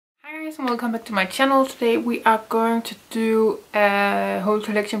guys, and welcome back to my channel. Today we are going to do a whole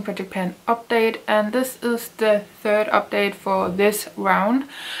collection project pan update, and this is the third update for this round.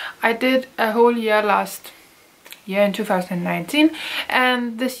 I did a whole year last year in 2019,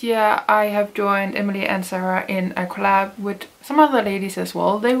 and this year I have joined Emily and Sarah in a collab with some other ladies as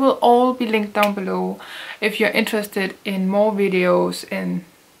well. They will all be linked down below if you're interested in more videos in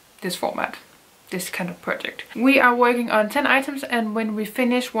this format, this kind of project. We are working on 10 items, and when we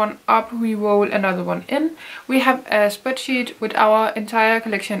finish one up we roll another one in. We have a spreadsheet with our entire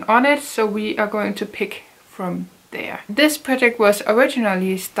collection on it, so we are going to pick from there. This project was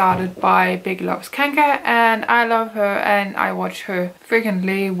originally started by BeckyLovesKanga, and I love her and I watch her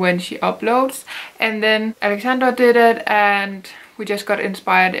frequently when she uploads. And then Alexandra did it and we just got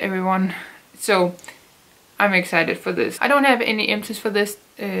inspired, everyone. So I'm excited for this. I don't have any empties for this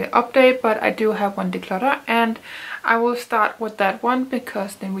update, but I do have one declutter, and I will start with that one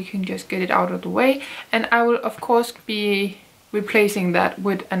because then we can just get it out of the way. And I will of course be replacing that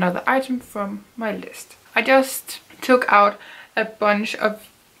with another item from my list. I just took out a bunch of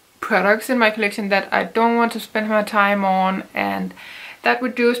products in my collection that I don't want to spend my time on, and that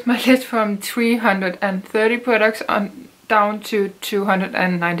reduced my list from 330 products down to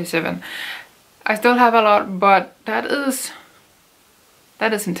 297. I still have a lot, but that is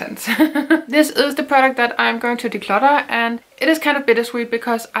intense. This is the product that I'm going to declutter, and it is kind of bittersweet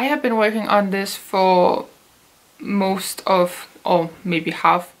because I have been working on this for most of, or maybe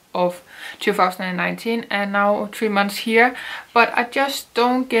half of 2019, and now 3 months here, but I just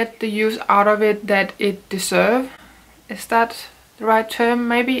don't get the use out of it that it deserves. Is that the right term?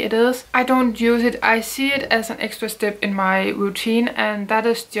 Maybe it is. I don't use it. I see it as an extra step in my routine, and that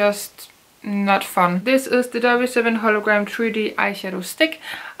is just not fun. This is the W7 Hologram 3D eyeshadow stick.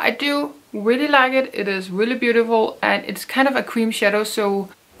 I do really like it. It is really beautiful, and it's kind of a cream shadow, so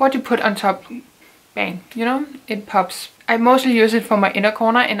what you put on top, bang, you know, it pops. I mostly use it for my inner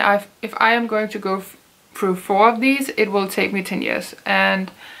corner, and if I am going to go through 4 of these, it will take me 10 years, and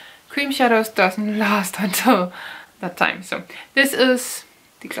cream shadows doesn't last until that time. So this is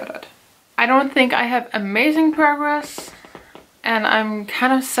decluttered. I don't think I have amazing progress, and I'm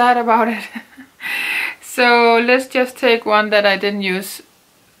kind of sad about it. So let's just take one that I didn't use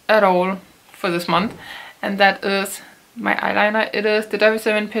at all for this month, and that is my eyeliner. It is the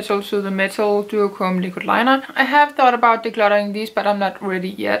W7 Petal to the Metal Duocrome liquid liner. I have thought about decluttering these, but I'm not ready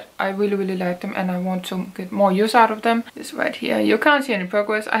yet. I really like them, and I want to get more use out of them. This right here, you can't see any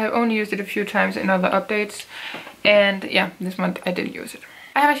progress. I have only used it a few times in other updates, and yeah, this month I did use it.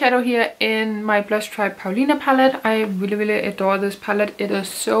 I have a shadow here in my Blushtribe Paulina palette. I really adore this palette. It is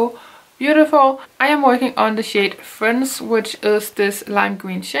so beautiful. I am working on the shade Friends, which is this lime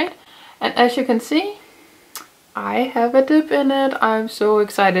green shade, and as you can see, I have a dip in it. I'm so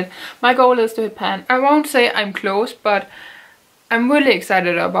excited. My goal is to hit pan. I won't say I'm close, but I'm really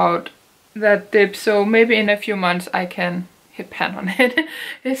excited about that dip, so maybe in a few months I can hit pan on it.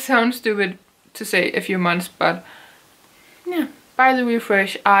 It sounds stupid to say a few months, but yeah. By the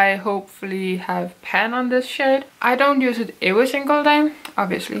refresh, I hopefully have pan on this shade. I don't use it every single day,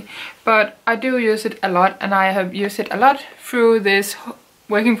 obviously, but I do use it a lot, and I have used it a lot through this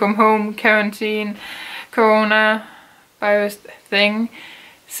working from home, quarantine, corona virus thing.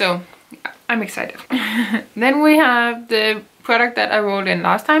 So I'm excited. Then we have the product that I rolled in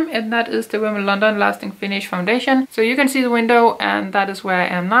last time, and that is the Rimmel London Lasting Finish Foundation. So you can see the window, and that is where I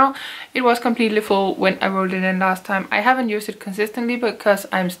am now. It was completely full when I rolled it in last time. I haven't used it consistently because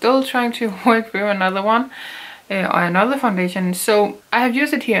I'm still trying to work through another one or another foundation. So I have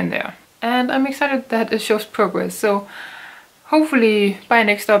used it here and there, and I'm excited that it shows progress. So hopefully by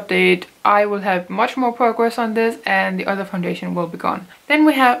next update I will have much more progress on this, and the other foundation will be gone. Then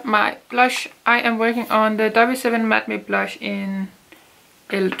we have my blush. I am working on the W7 Matte Me Blush in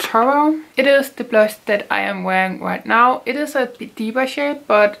El Toro. It is the blush that I am wearing right now. It is a bit deeper shade,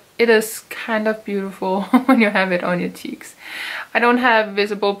 but it is kind of beautiful when you have it on your cheeks. I don't have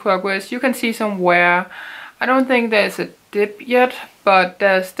visible progress. You can see some wear. I don't think there's a dip yet, but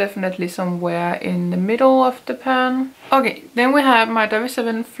there's definitely some wear in the middle of the pan. Okay, then we have my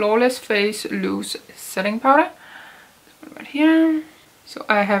W7 Flawless Face Loose Setting Powder. Right here. So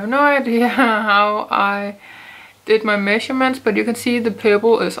I have no idea how I did my measurements, but you can see the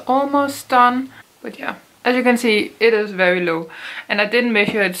purple is almost done. But yeah, as you can see, it is very low, and I didn't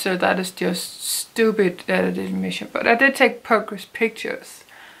measure it, so that is just stupid that I didn't measure. But I did take progress pictures,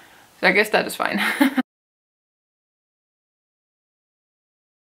 so I guess that is fine.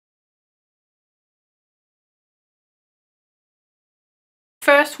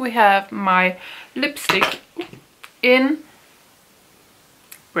 First we have my lipstick in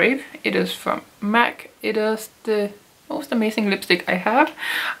Brave. It is from MAC. It is the most amazing lipstick I have.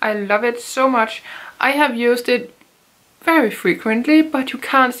 I love it so much. I have used it very frequently, but you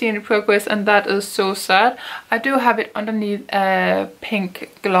can't see any progress, and that is so sad. I do have it underneath a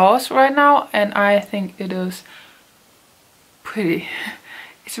pink gloss right now, and I think it is pretty.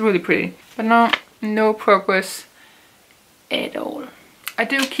 It's really pretty, but no progress at all. I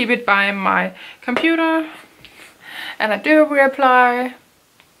do keep it by my computer, and I do reapply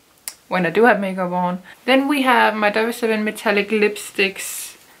when I do have makeup on. Then we have my W7 metallic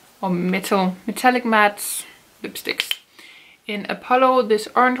lipsticks, or metallic mattes lipsticks in Apollo, this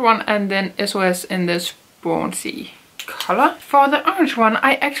orange one, and then SOS in this bronzy color. For the orange one,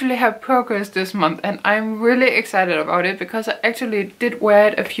 I actually have progress this month, and I'm really excited about it because I actually did wear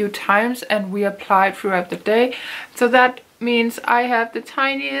it a few times and reapplied throughout the day. So that means I have the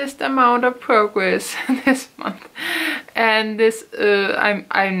tiniest amount of progress this month. And this,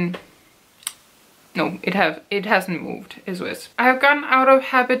 no, it hasn't moved, SOS. I have gotten out of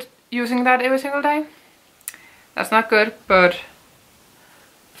habit using that every single day. That's not good, but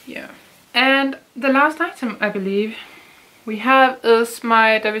yeah. And the last item I believe we have is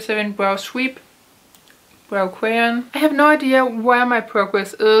my W7 Brow Sweep Brow Crayon. I have no idea where my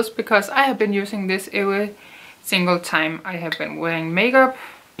progress is because I have been using this every single time I have been wearing makeup.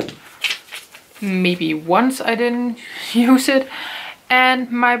 Maybe once I didn't use it, and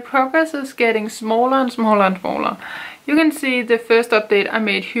my progress is getting smaller and smaller and smaller. You can see the first update I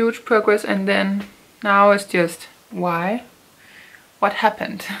made huge progress, and then now it's just, why? What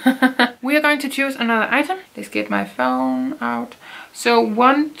happened? We are going to choose another item. Let's get my phone out. So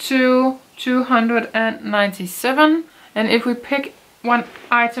 1 to 297. And if we pick one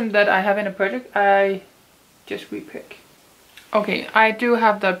item that I have in a project, I just repick. Okay, I do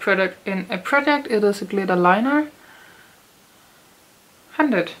have that product in a project. It is a glitter liner.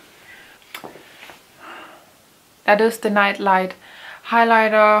 100. That is the Nightlight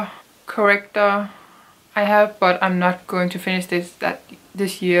highlighter corrector I have, but I'm not going to finish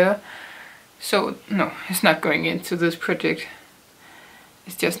this year. So no, it's not going into this project.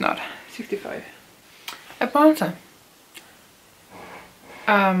 It's just not. 65. A bronzer.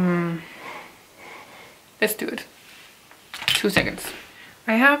 Let's do it. 2 seconds.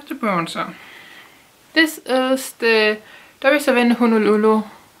 I have the bronzer. This is the W7 Honolulu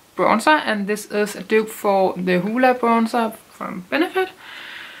bronzer, and this is a dupe for the Hula bronzer from Benefit.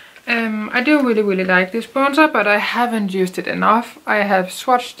 I do really like this bronzer, but I haven't used it enough. I have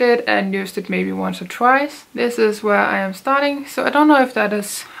swatched it and used it maybe once or twice. This is where I am starting, so I don't know if that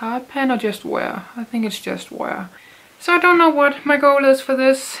is hard pan or just wear. I think it's just wear. So I don't know what my goal is for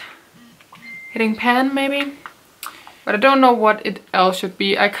this. Hitting pan maybe? But I don't know what it else should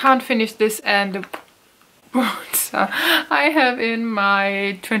be. I can't finish this and the bronzer I have in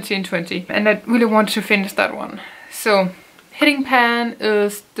my 2020, and I really want to finish that one. So hitting pan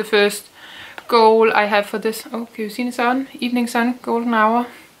is the first goal I have for this. Oh, can you see the sun? Evening sun, golden hour.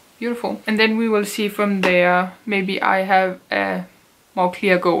 Beautiful. And then we will see from there. Maybe I have a more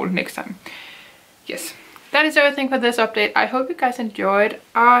clear goal next time. Yes. That is everything for this update. I hope you guys enjoyed.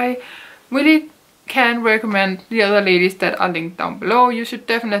 I really can recommend the other ladies that are linked down below. You should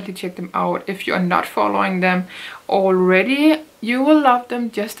definitely check them out if you are not following them already. You will love them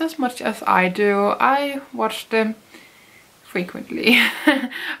just as much as I do. I watch them frequently.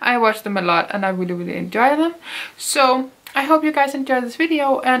 I watch them a lot and I really enjoy them. So I hope you guys enjoyed this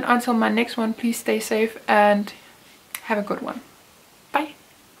video, and until my next one, please stay safe and have a good one.